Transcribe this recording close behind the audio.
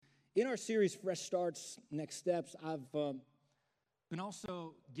In our series, Fresh Starts, Next Steps, I've been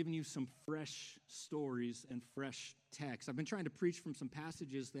also giving you some fresh stories and fresh texts. I've been trying to preach from some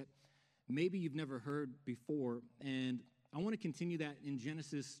passages that maybe you've never heard before, and I want to continue that in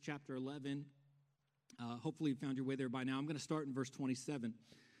Genesis chapter 11. Hopefully you found your way there by now. I'm going to start in verse 27.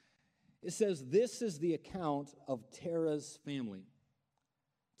 It says, "This is the account of Terah's family.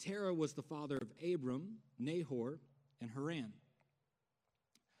 Terah was the father of Abram, Nahor, and Haran.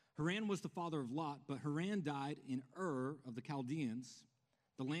 Haran was the father of Lot, but Haran died in Ur of the Chaldeans,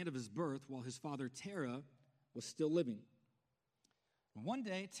 the land of his birth, while his father Terah was still living. One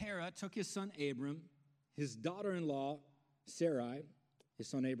day, Terah took his son Abram, his daughter-in-law Sarai, his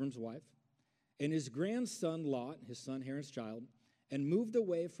son Abram's wife, and his grandson Lot, his son Haran's child, and moved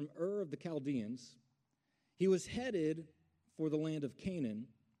away from Ur of the Chaldeans. He was headed for the land of Canaan,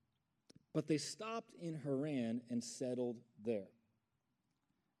 but they stopped in Haran and settled there.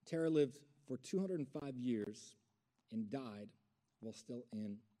 Terah lived for 205 years and died while still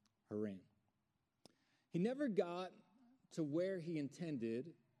in Haran. He never got to where he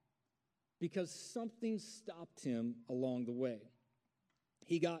intended because something stopped him along the way.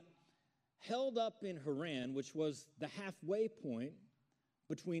 He got held up in Haran, which was the halfway point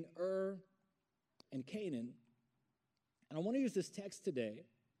between Ur and Canaan. And I want to use this text today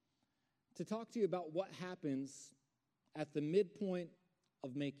to talk to you about what happens at the midpoint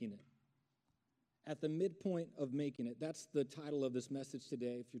of making it. At the midpoint of making it. That's the title of this message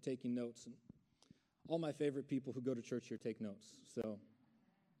today, if you're taking notes. And all my favorite people who go to church here take notes. So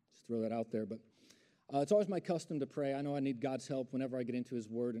just throw that out there. But it's always my custom to pray. I know I need God's help whenever I get into his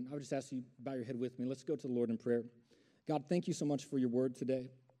word. And I would just ask you to bow your head with me. Let's go to the Lord in prayer. God, thank you so much for your word today.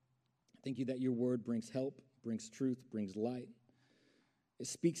 Thank you that your word brings help, brings truth, brings light. It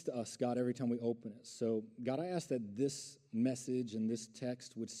speaks to us, God, every time we open it. So, God, I ask that this message and this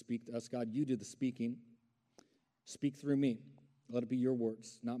text would speak to us. God, you do the speaking. Speak through me. Let it be your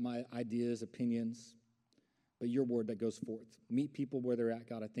words, not my ideas, opinions, but your word that goes forth. Meet people where they're at,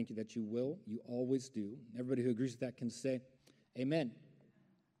 God. I thank you that you will. You always do. Everybody who agrees with that can say amen.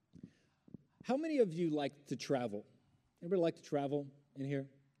 How many of you like to travel? Anybody like to travel in here?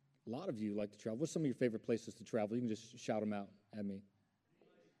 A lot of you like to travel. What's some of your favorite places to travel? You can just shout them out at me.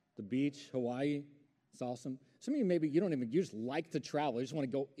 The beach, Hawaii, it's awesome. Some of you maybe you just like to travel. You just want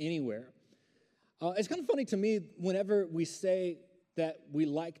to go anywhere. It's kind of funny to me whenever we say that we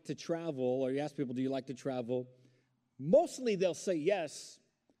like to travel, or you ask people, do you like to travel? Mostly they'll say yes,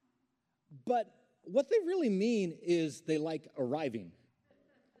 but what they really mean is they like arriving.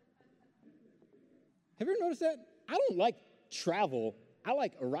 Have you ever noticed that? I don't like travel. I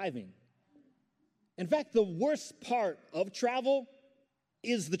like arriving. In fact, the worst part of travel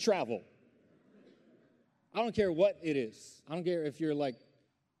is the travel. I don't care what it is. I don't care if you're like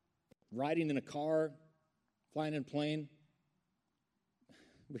riding in a car, flying in a plane.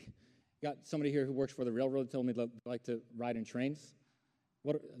 We got somebody here who works for the railroad told me they like to ride in trains.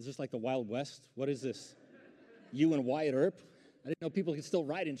 What is this, like the Wild West? What is this? You and Wyatt Earp? I didn't know people could still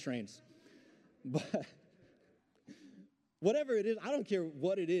ride in trains. But whatever it is, I don't care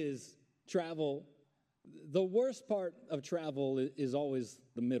what it is, travel. The worst part of travel is always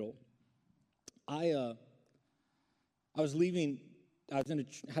the middle. I was leaving. I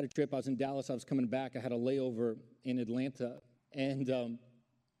had a trip. I was in Dallas. I was coming back. I had a layover in Atlanta, and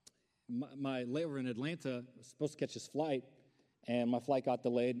my layover in Atlanta I was supposed to catch this flight, and my flight got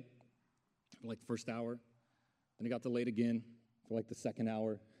delayed for like the first hour. Then it got delayed again for like the second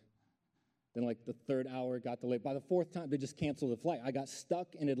hour. Then like the third hour it got delayed. By the fourth time, they just canceled the flight. I got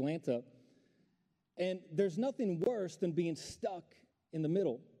stuck in Atlanta. And there's nothing worse than being stuck in the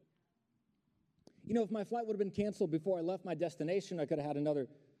middle. You know, if my flight would have been canceled before I left my destination, I could have had another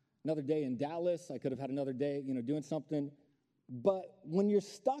day in Dallas. I could have had another day, doing something. But when you're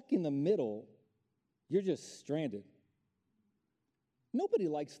stuck in the middle, you're just stranded. Nobody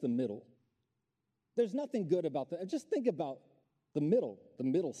likes the middle. There's nothing good about that. Just think about the middle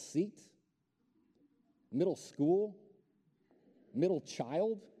seat, middle school, middle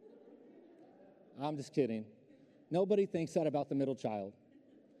child. I'm just kidding. Nobody thinks that about the middle child.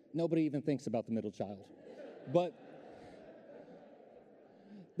 Nobody even thinks about the middle child. But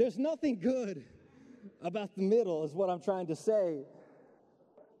there's nothing good about the middle is what I'm trying to say.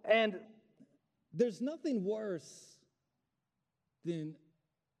 And there's nothing worse than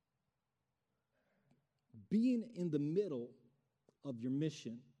being in the middle of your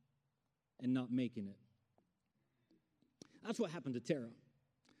mission and not making it. That's what happened to Terah.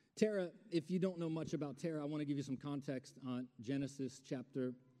 Terah, if you don't know much about Terah, I want to give you some context on Genesis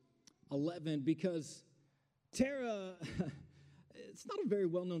chapter 11, because Terah, it's not a very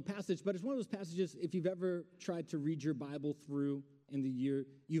well-known passage, but it's one of those passages, if you've ever tried to read your Bible through in the year,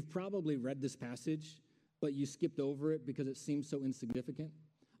 you've probably read this passage, but you skipped over it because it seems so insignificant.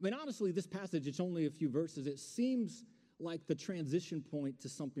 I mean, honestly, this passage, it's only a few verses. It seems like the transition point to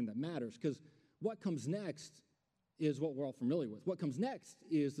something that matters, because what comes next is what we're all familiar with. What comes next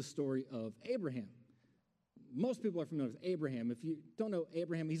is the story of Abraham. Most people are familiar with Abraham. If you don't know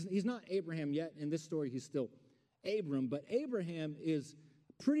Abraham, he's not Abraham yet. In this story, he's still Abram, but Abraham is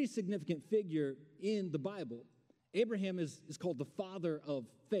a pretty significant figure in the Bible. Abraham is called the father of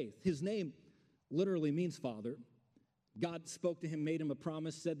faith. His name literally means father. God spoke to him, made him a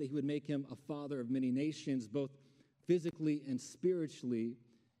promise, said that he would make him a father of many nations, both physically and spiritually.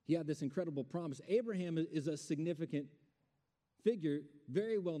 He had this incredible promise. Abraham is a significant figure,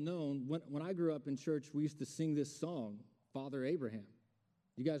 very well known. When I grew up in church, we used to sing this song, Father Abraham.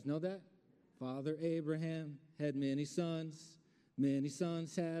 You guys know that? Father Abraham had many sons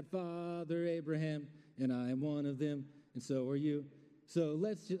had Father Abraham, and I am one of them, and so are you. So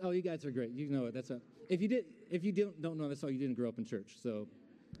let's just, you guys are great. You know it. If you don't know, that's all, you didn't grow up in church, so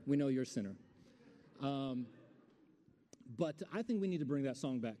we know you're a sinner. But I think we need to bring that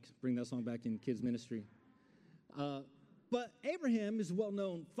song back in kids' ministry. But Abraham is a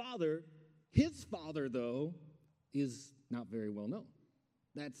well-known father. His father, though, is not very well known.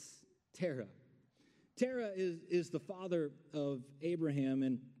 That's Terah. Terah is the father of Abraham,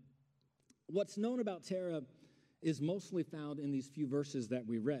 and what's known about Terah is mostly found in these few verses that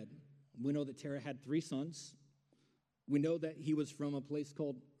we read. We know that Terah had 3 sons. We know that he was from a place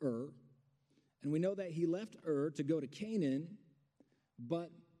called Ur. And we know that he left Ur to go to Canaan,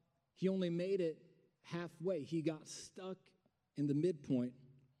 but he only made it halfway. He got stuck in the midpoint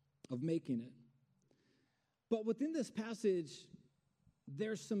of making it. But within this passage,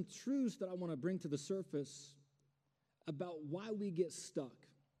 there's some truths that I want to bring to the surface about why we get stuck,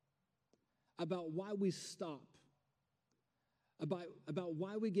 about why we stop, about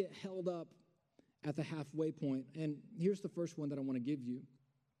why we get held up at the halfway point. And here's the first one that I want to give you,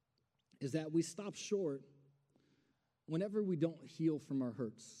 is that we stop short whenever we don't heal from our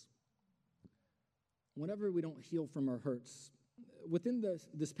hurts. Whenever we don't heal from our hurts. Within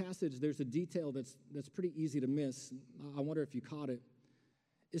this passage, there's a detail that's pretty easy to miss. I wonder if you caught it.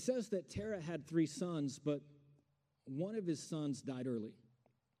 It says that Terah had 3 sons, but one of his sons died early.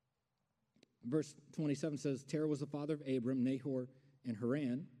 Verse 27 says, Terah was the father of Abram, Nahor, and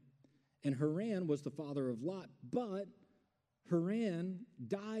Haran. And Haran was the father of Lot, but Haran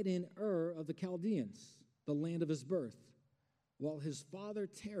died in Ur of the Chaldeans, the land of his birth, while his father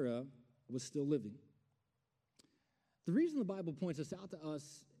Terah was still living. The reason the Bible points this out to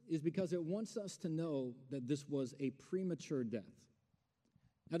us is because it wants us to know that this was a premature death.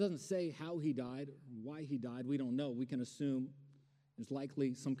 Now, it doesn't say how he died, why he died. We don't know. We can assume it was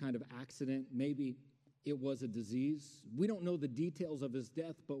likely some kind of accident. Maybe it was a disease. We don't know the details of his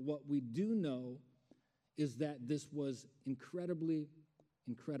death, but what we do know is that this was incredibly,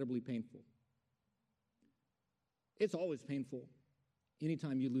 incredibly painful. It's always painful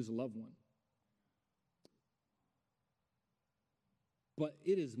anytime you lose a loved one. But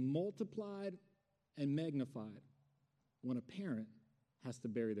it is multiplied and magnified when a parent has to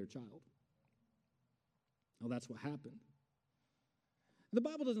bury their child. Well, that's what happened. The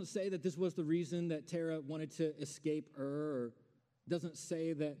Bible doesn't say that this was the reason that Terah wanted to escape Ur, or doesn't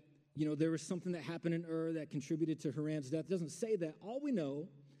say that, there was something that happened in Ur that contributed to Haran's death. It doesn't say that. All we know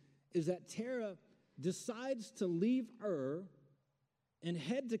is that Terah decides to leave Ur and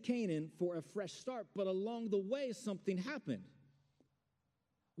head to Canaan for a fresh start, but along the way, something happened.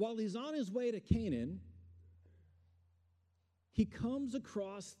 While he's on his way to Canaan, he comes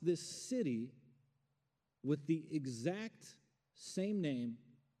across this city with the exact same name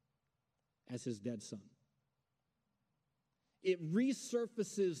as his dead son. It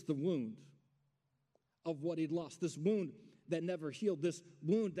resurfaces the wound of what he'd lost, this wound that never healed, this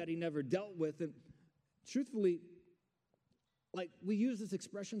wound that he never dealt with. And truthfully, we use this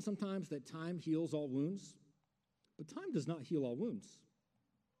expression sometimes that time heals all wounds, but time does not heal all wounds.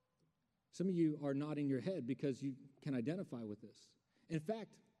 Some of you are nodding your head because you can identify with this. In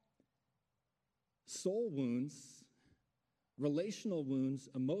fact, soul wounds, relational wounds,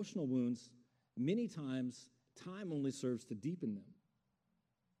 emotional wounds, many times time only serves to deepen them.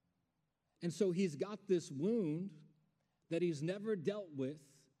 And so he's got this wound that he's never dealt with,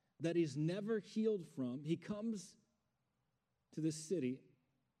 that he's never healed from. He comes to this city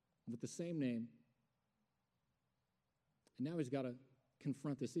with the same name, and now he's got to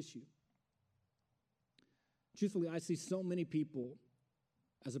confront this issue. Truthfully, I see so many people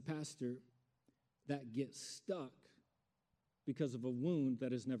as a pastor that get stuck because of a wound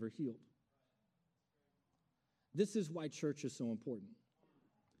that is never healed. This is why church is so important.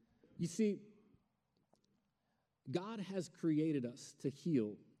 You see, God has created us to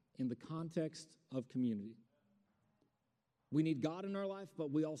heal in the context of community. We need God in our life,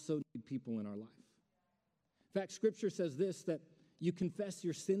 but we also need people in our life. In fact, Scripture says this, that you confess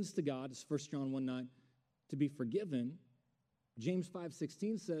your sins to God, it's 1 John 1:9, to be forgiven. James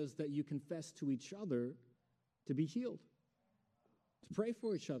 5:16 says that you confess to each other to be healed, to pray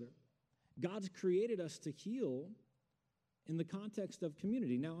for each other. God's created us to heal in the context of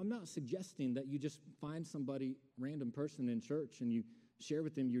community. Now, I'm not suggesting that you just find somebody, random person in church, and you share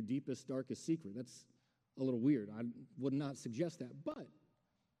with them your deepest, darkest secret. That's a little weird. I would not suggest that. But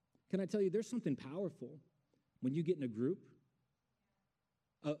can I tell you, there's something powerful when you get in a group.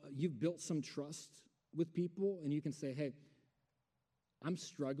 You've built some trust with people, and you can say, hey, I'm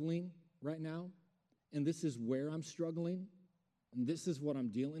struggling right now, and this is where I'm struggling, and this is what I'm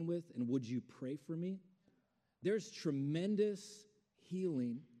dealing with, and would you pray for me? There's tremendous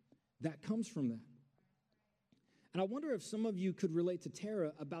healing that comes from that. And I wonder if some of you could relate to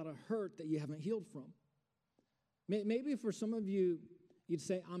Tara about a hurt that you haven't healed from. Maybe for some of you, you'd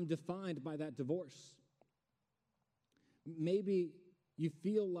say, I'm defined by that divorce. Maybe you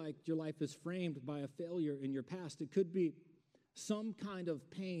feel like your life is framed by a failure in your past. It could be some kind of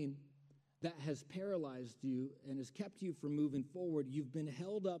pain that has paralyzed you and has kept you from moving forward. You've been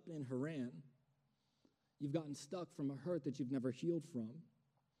held up in Haran. You've gotten stuck from a hurt that you've never healed from.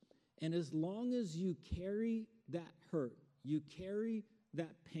 And as long as you carry that hurt, you carry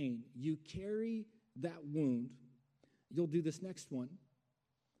that pain, you carry that wound, you'll do this next one,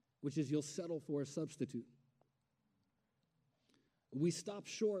 which is you'll settle for a substitute. We stop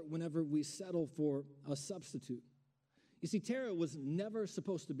short whenever we settle for a substitute. You see, Terah was never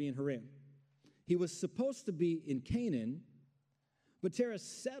supposed to be in Haran. He was supposed to be in Canaan, but Terah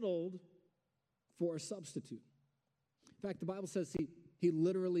settled for a substitute. In fact, the Bible says he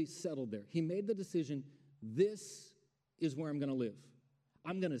literally settled there. He made the decision, this is where I'm going to live.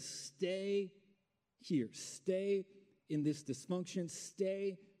 I'm going to stay here, stay in this dysfunction,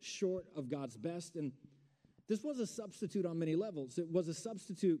 stay short of God's best. And this was a substitute on many levels. It was a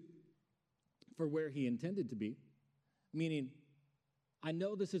substitute for where he intended to be, meaning, I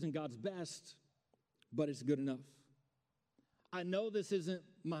know this isn't God's best, but it's good enough. I know this isn't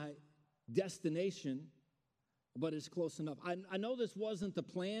my destination, but it's close enough. I know this wasn't the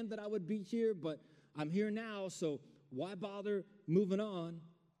plan that I would be here, but I'm here now, so why bother moving on?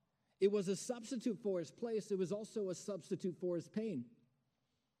 It was a substitute for his place. It was also a substitute for his pain.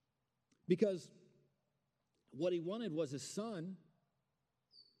 Because what he wanted was his son,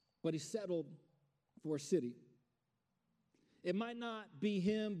 but he settled for a city. It might not be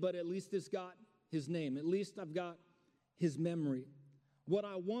him, but at least it's got his name. At least I've got his memory. What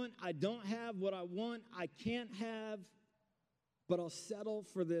I want, I don't have. What I want, I can't have, but I'll settle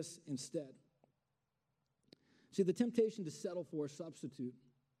for this instead. See, the temptation to settle for a substitute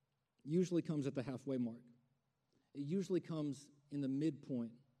usually comes at the halfway mark. It usually comes in the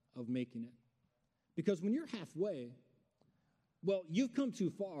midpoint of making it. Because when you're halfway, well, you've come too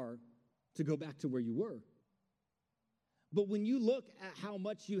far to go back to where you were. But when you look at how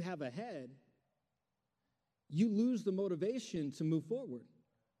much you have ahead, you lose the motivation to move forward.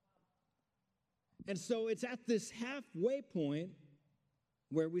 And so it's at this halfway point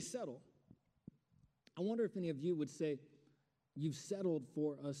where we settle. I wonder if any of you would say you've settled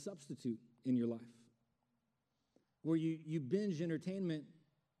for a substitute in your life, where you binge entertainment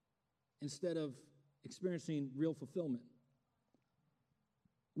instead of experiencing real fulfillment,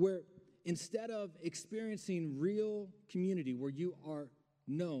 where instead of experiencing real community, where you are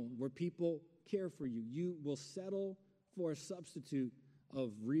known, where people care for you, you will settle for a substitute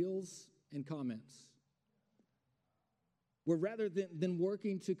of reels and comments. Where rather than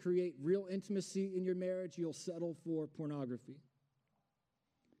working to create real intimacy in your marriage, you'll settle for pornography.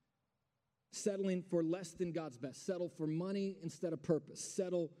 Settling for less than God's best. Settle for money instead of purpose.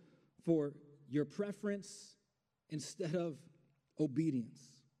 Settle for your preference instead of obedience.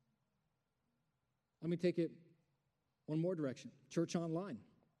 Let me take it one more direction. Church online.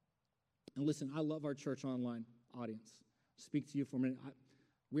 And listen, I love our church online audience. Speak to you for a minute.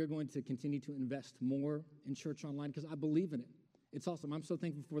 We are going to continue to invest more in church online because I believe in it. It's awesome. I'm so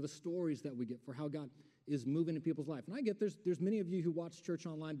thankful for the stories that we get, for how God is moving in people's life. And I get there's many of you who watch church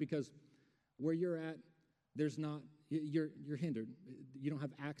online because where you're at, you're hindered. You don't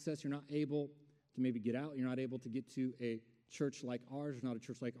have access. You're not able to maybe get out. You're not able to get to a church like ours. There's not a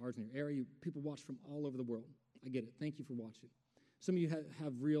church like ours in your area. People watch from all over the world. I get it. Thank you for watching. Some of you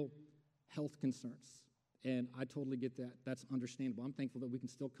have real health concerns. And I totally get that. That's understandable. I'm thankful that we can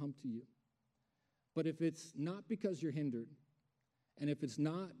still come to you. But if it's not because you're hindered, and if it's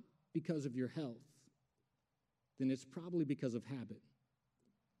not because of your health, then it's probably because of habit.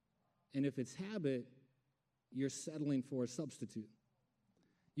 And if it's habit, you're settling for a substitute.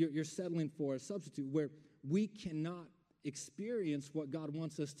 You're settling for a substitute where we cannot experience what God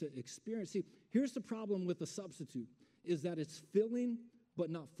wants us to experience. See, here's the problem with a substitute, is that it's filling but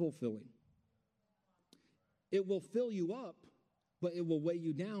not fulfilling. It will fill you up, but it will weigh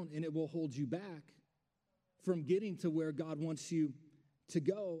you down, and it will hold you back from getting to where God wants you to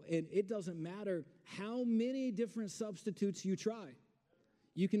go. And it doesn't matter how many different substitutes you try.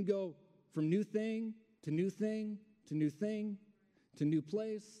 You can go from new thing to new thing to new thing to new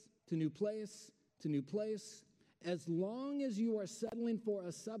place to new place to new place. As long as you are settling for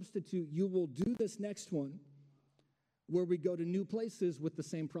a substitute, you will do this next one where we go to new places with the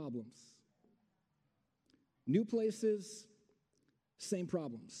same problems. New places, same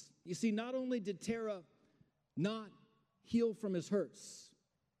problems. You see, not only did Terah not heal from his hurts,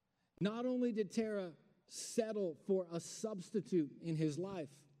 not only did Terah settle for a substitute in his life,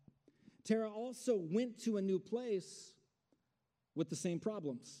 Terah also went to a new place with the same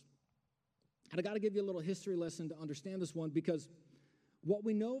problems. And I got to give you a little history lesson to understand this one, because what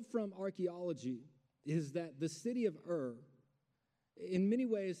we know from archaeology is that the city of Ur, in many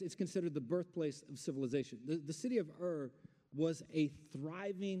ways, it's considered the birthplace of civilization. The city of Ur was a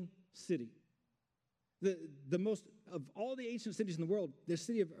thriving city. The most, of all the ancient cities in the world, the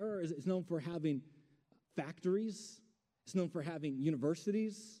city of Ur is known for having factories. It's known for having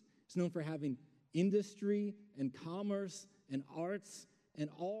universities. It's known for having industry and commerce and arts and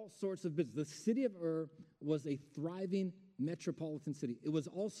all sorts of business. The city of Ur was a thriving metropolitan city. It was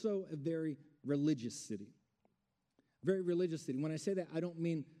also a very religious city. Very religious city. When I say that, I don't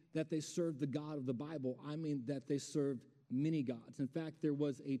mean that they served the God of the Bible. I mean that they served many gods. In fact, there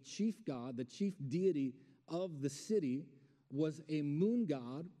was a chief god, the chief deity of the city was a moon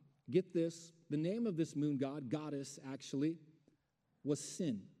god. Get this, the name of this moon god, goddess actually, was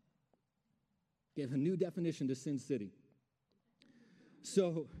Sin. Gave a new definition to Sin City.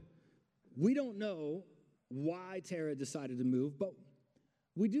 So we don't know why Terah decided to move, but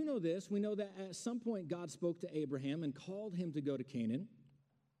we do know this. We know that at some point God spoke to Abraham and called him to go to Canaan.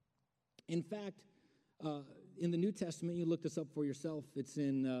 In fact, in the New Testament, you look this up for yourself. It's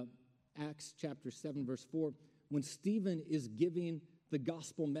in Acts chapter 7, verse 4, when Stephen is giving the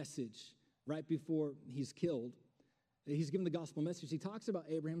gospel message right before he's killed. He's giving the gospel message. He talks about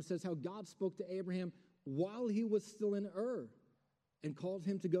Abraham, says how God spoke to Abraham while he was still in Ur and called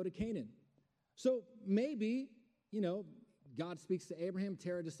him to go to Canaan. So maybe, God speaks to Abraham.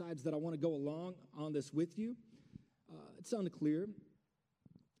 Terah decides that I want to go along on this with you. It's unclear.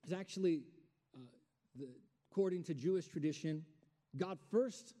 It's actually, according to Jewish tradition, God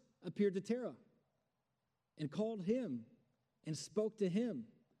first appeared to Terah and called him and spoke to him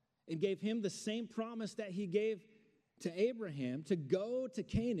and gave him the same promise that he gave to Abraham to go to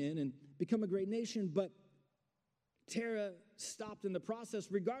Canaan and become a great nation. But Terah stopped in the process.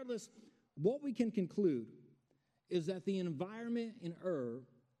 Regardless, what we can conclude is that the environment in Ur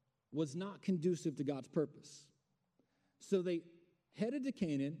was not conducive to God's purpose. So they headed to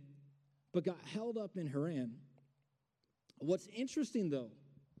Canaan, but got held up in Haran. What's interesting, though,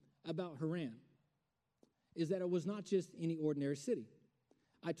 about Haran is that it was not just any ordinary city.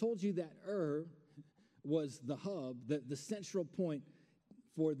 I told you that Ur was the hub, the central point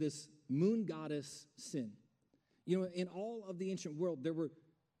for this moon goddess Sin. In all of the ancient world, there were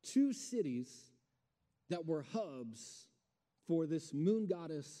two cities that were hubs for this moon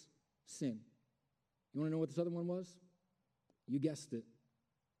goddess Sin. You want to know what this other one was? You guessed it.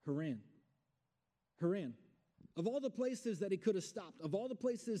 Haran. Haran. Of all the places that he could have stopped, of all the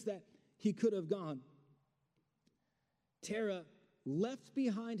places that he could have gone, Terah left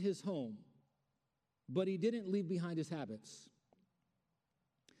behind his home, but he didn't leave behind his habits.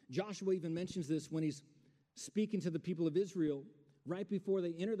 Joshua even mentions this when he's speaking to the people of Israel right before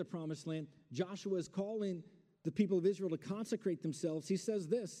they enter the promised land. Joshua is calling the people of Israel to consecrate themselves. He says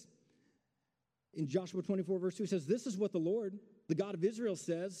this in Joshua 24, verse 2. He says, "This is what the Lord, the God of Israel,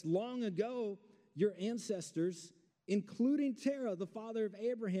 says. Long ago, your ancestors, including Terah, the father of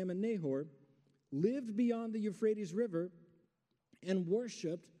Abraham and Nahor, lived beyond the Euphrates River and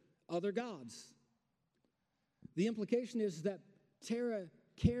worshiped other gods." The implication is that Terah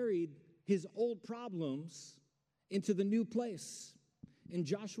carried his old problems into the new place. And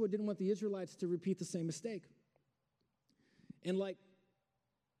Joshua didn't want the Israelites to repeat the same mistake. And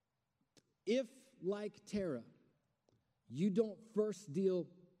if, like Terah, you don't first deal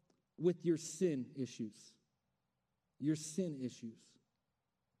with your sin issues. Your sin issues.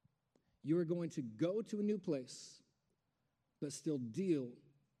 You are going to go to a new place, but still deal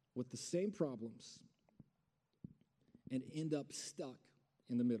with the same problems and end up stuck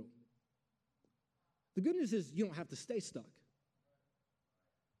in the middle. The good news is you don't have to stay stuck.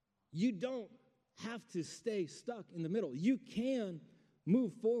 You don't have to stay stuck in the middle. You can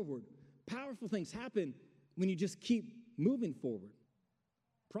move forward. Powerful things happen when you just keep moving forward.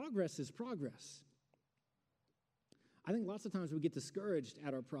 Progress is progress. I think lots of times we get discouraged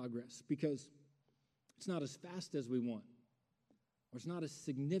at our progress because it's not as fast as we want, or it's not as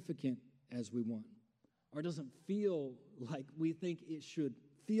significant as we want, or it doesn't feel like we think it should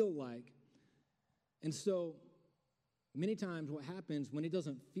feel like. And so many times what happens when it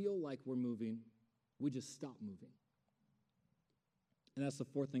doesn't feel like we're moving, we just stop moving. And that's the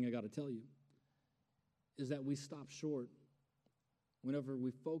fourth thing I got to tell you, is that we stop short whenever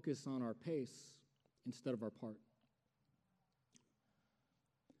we focus on our pace instead of our part.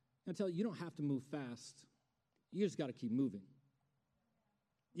 I tell you, you don't have to move fast. You just got to keep moving.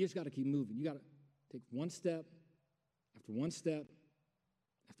 You just got to keep moving. You got to take one step after one step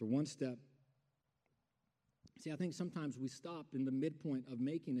after one step. See, I think sometimes we stop in the midpoint of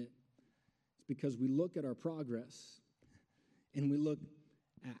making it. It's because we look at our progress and we look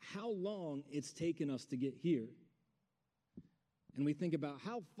at how long it's taken us to get here. And we think about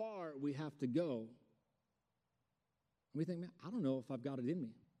how far we have to go. And we think, man, I don't know if I've got it in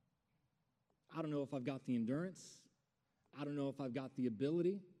me. I don't know if I've got the endurance. I don't know if I've got the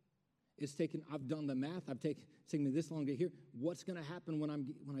ability. I've done the math. It's taken me this long to get here. What's going to happen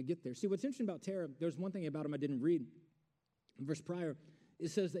when I get there? See, what's interesting about Terah, there's one thing about him I didn't read. In verse prior, it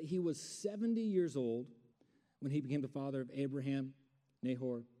says that he was 70 years old when he became the father of Abraham,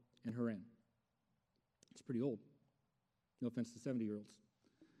 Nahor, and Haran. It's pretty old. No offense to 70-year-olds.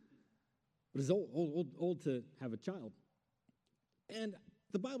 But it's old to have a child. And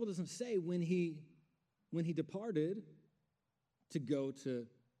the Bible doesn't say when he departed to go to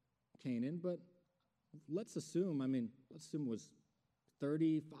Canaan, but let's assume it was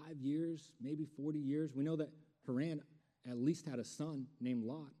 35 years, maybe 40 years. We know that Haran at least had a son named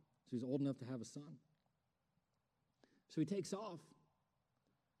Lot, so he's old enough to have a son. So he takes off.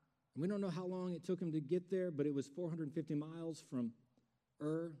 And we don't know how long it took him to get there, but it was 450 miles from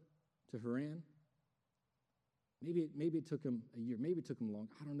Ur to Haran. Maybe it took him a year. Maybe it took him long.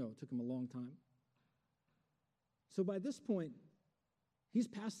 I don't know. It took him a long time. So by this point, he's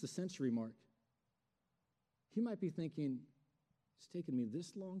past the century mark. He might be thinking, it's taken me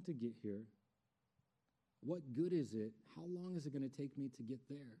this long to get here. What good is it? How long is it going to take me to get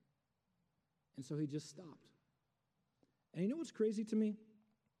there? And so he just stopped. And you know what's crazy to me?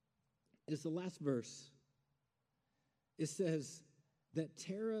 Is the last verse. It says that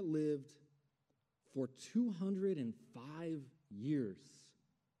Terah lived for 205 years.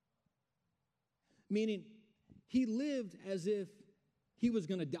 Meaning, he lived as if he was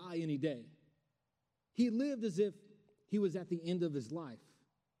going to die any day. He lived as if he was at the end of his life.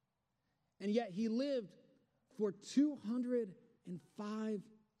 And yet he lived for 205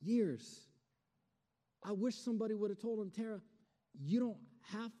 years. I wish somebody would have told him, Terah, you don't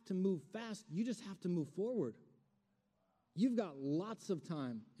have to move fast. You just have to move forward. You've got lots of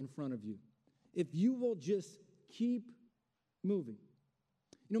time in front of you. If you will just keep moving.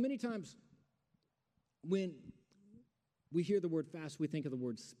 You know, many times when we hear the word fast, we think of the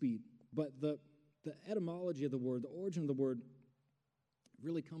word speed. But the etymology of the word, the origin of the word,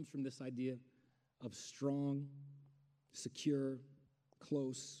 really comes from this idea of strong, secure,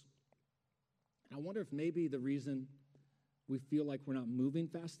 close. And I wonder if maybe the reason we feel like we're not moving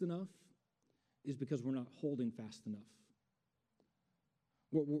fast enough is because we're not holding fast enough.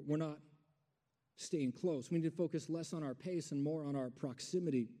 We're not staying close. We need to focus less on our pace and more on our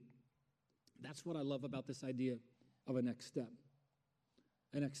proximity. That's what I love about this idea of a next step.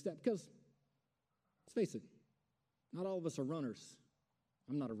 A next step, because let's face it, not all of us are runners.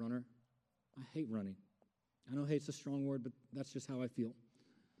 I'm not a runner. I hate running. I know hate's a strong word, but that's just how I feel.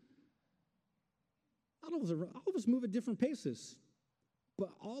 All of us move at different paces, but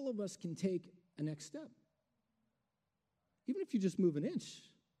all of us can take a next step. Even if you just move an inch,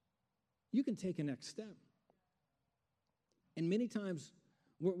 you can take a next step. And many times,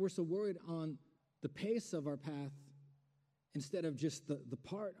 we're so worried on the pace of our path instead of just the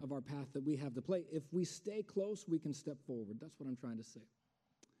part of our path that we have to play. If we stay close, we can step forward. That's what I'm trying to say.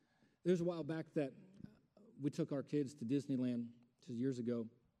 There's a while back that we took our kids to Disneyland 2 years ago.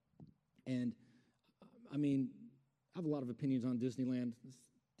 And, I have a lot of opinions on Disneyland. It's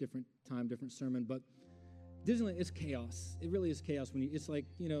different time, different sermon. But Disneyland is chaos. It really is chaos. It's like,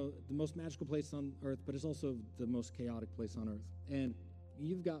 the most magical place on earth, but it's also the most chaotic place on earth. And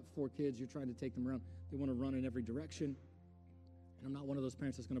you've got 4 kids, you're trying to take them around. They want to run in every direction. And I'm not one of those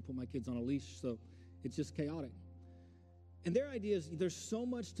parents that's going to put my kids on a leash, so it's just chaotic. And their idea is there's so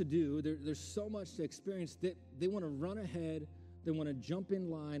much to do, there's so much to experience that they want to run ahead, they want to jump in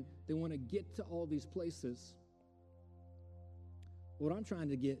line, they want to get to all these places. What I'm trying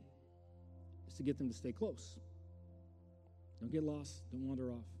to get is to get them to stay close. Don't get lost, don't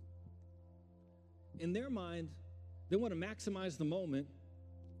wander off. In their mind, they want to maximize the moment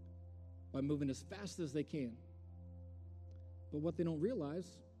by moving as fast as they can. But what they don't realize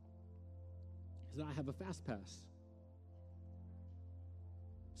is that I have a fast pass.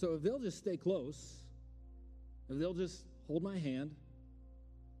 So if they'll just stay close, if they'll just hold my hand,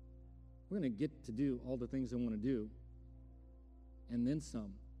 we're going to get to do all the things they want to do, and then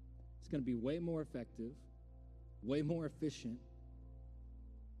some. It's going to be way more effective, way more efficient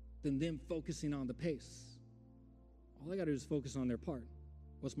than them focusing on the pace. All I got to do is focus on their part.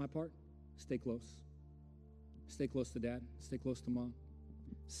 What's my part? Stay close. Stay close to dad. Stay close to mom.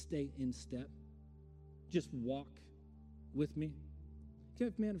 Stay in step. Just walk with me.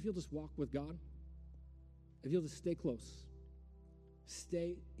 Man, if you'll just walk with God, if you'll just stay close,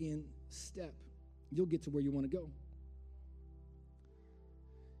 stay in step, you'll get to where you want to go.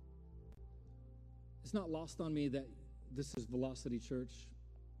 It's not lost on me that this is Velocity Church.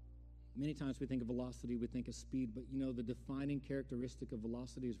 Many times we think of velocity, we think of speed, but the defining characteristic of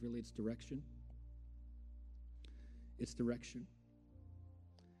velocity is really its direction. It's direction.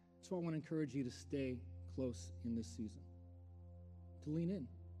 So I want to encourage you to stay close in this season, to lean in,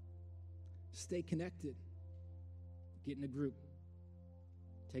 stay connected, get in a group,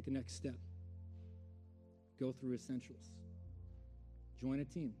 take a next step, go through essentials, join a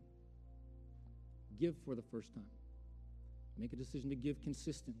team, give for the first time, make a decision to give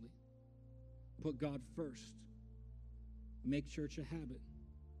consistently, put God first, make church a habit,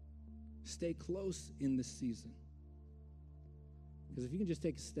 stay close in this season. Because if you can just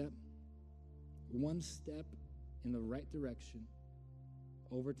take a step, one step in the right direction,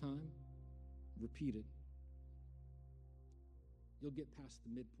 over time, repeated, you'll get past the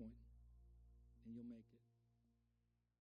midpoint and you'll make it.